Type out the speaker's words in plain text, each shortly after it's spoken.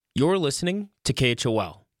You're listening to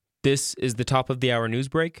KHOL. This is the top of the hour news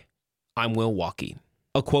break. I'm Will Walkie.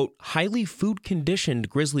 A quote, highly food-conditioned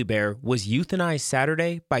grizzly bear was euthanized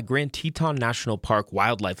Saturday by Grand Teton National Park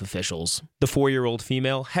wildlife officials. The 4-year-old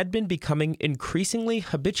female had been becoming increasingly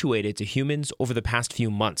habituated to humans over the past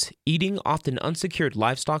few months, eating often unsecured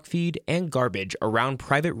livestock feed and garbage around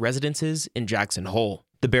private residences in Jackson Hole.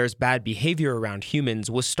 The bear's bad behavior around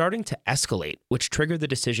humans was starting to escalate, which triggered the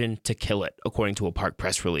decision to kill it, according to a park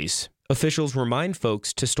press release. Officials remind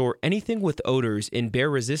folks to store anything with odors in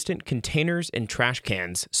bear-resistant containers and trash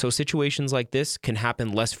cans, so situations like this can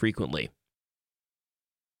happen less frequently.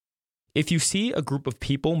 If you see a group of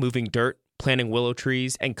people moving dirt, planting willow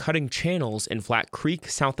trees, and cutting channels in Flat Creek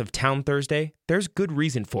south of town Thursday, there's good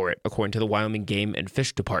reason for it, according to the Wyoming Game and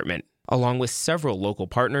Fish Department. Along with several local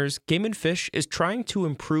partners, Game and Fish is trying to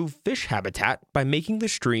improve fish habitat by making the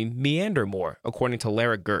stream meander more, according to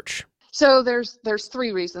Lara Gertsch. So there's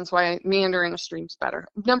 3 reasons why meandering a stream's better.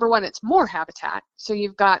 Number 1, it's more habitat. So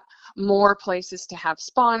you've got more places to have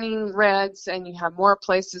spawning reds, and you have more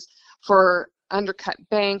places for undercut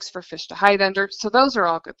banks for fish to hide under. So those are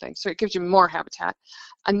all good things. So it gives you more habitat.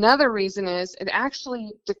 Another reason is it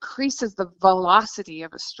actually decreases the velocity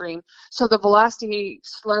of a stream. So the velocity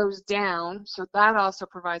slows down. So that also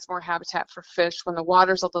provides more habitat for fish when the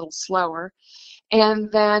water's a little slower. And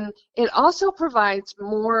then it also provides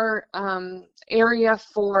more area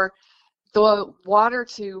for the water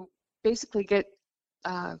to basically get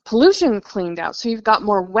pollution cleaned out. So you've got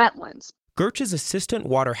more wetlands. Gertsch is assistant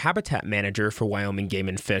water habitat manager for Wyoming Game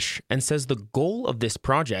and Fish and says the goal of this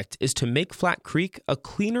project is to make Flat Creek a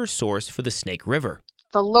cleaner source for the Snake River.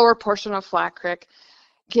 The lower portion of Flat Creek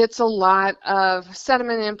gets a lot of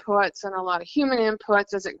sediment inputs and a lot of human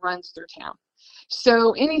inputs as it runs through town.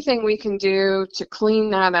 So anything we can do to clean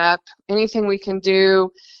that up, anything we can do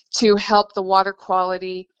to help the water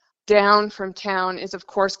quality down from town is, of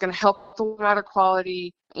course, going to help the water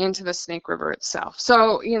quality into the Snake River itself.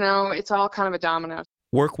 So, it's all kind of a domino.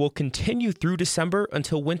 Work will continue through December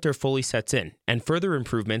until winter fully sets in, and further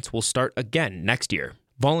improvements will start again next year.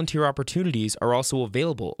 Volunteer opportunities are also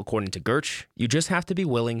available, according to Gertsch. You just have to be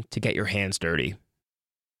willing to get your hands dirty.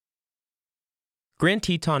 Grand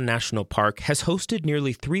Teton National Park has hosted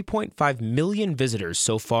nearly 3.5 million visitors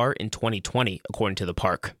so far in 2020, according to the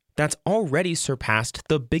park. That's already surpassed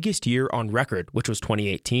the biggest year on record, which was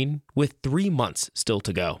 2018, with 3 months still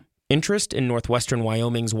to go. Interest in northwestern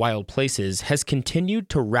Wyoming's wild places has continued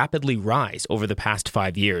to rapidly rise over the past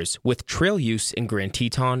 5 years, with trail use in Grand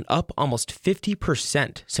Teton up almost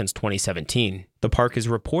 50% since 2017. The park is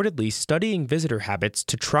reportedly studying visitor habits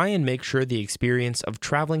to try and make sure the experience of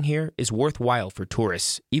traveling here is worthwhile for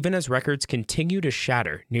tourists, even as records continue to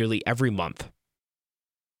shatter nearly every month.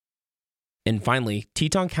 And finally,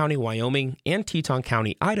 Teton County, Wyoming and Teton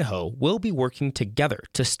County, Idaho will be working together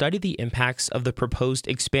to study the impacts of the proposed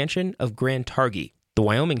expansion of Grand Targhee. The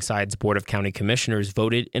Wyoming side's Board of County Commissioners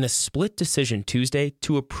voted in a split decision Tuesday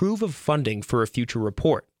to approve of funding for a future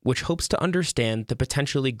report, which hopes to understand the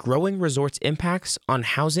potentially growing resort's impacts on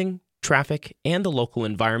housing, traffic, and the local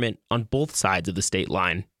environment on both sides of the state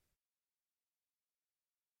line.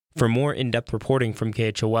 For more in-depth reporting from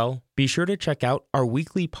KHOL, be sure to check out our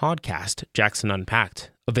weekly podcast, Jackson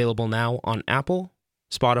Unpacked, available now on Apple,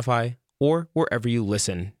 Spotify, or wherever you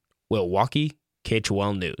listen. Will Walkie,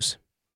 KHOL News.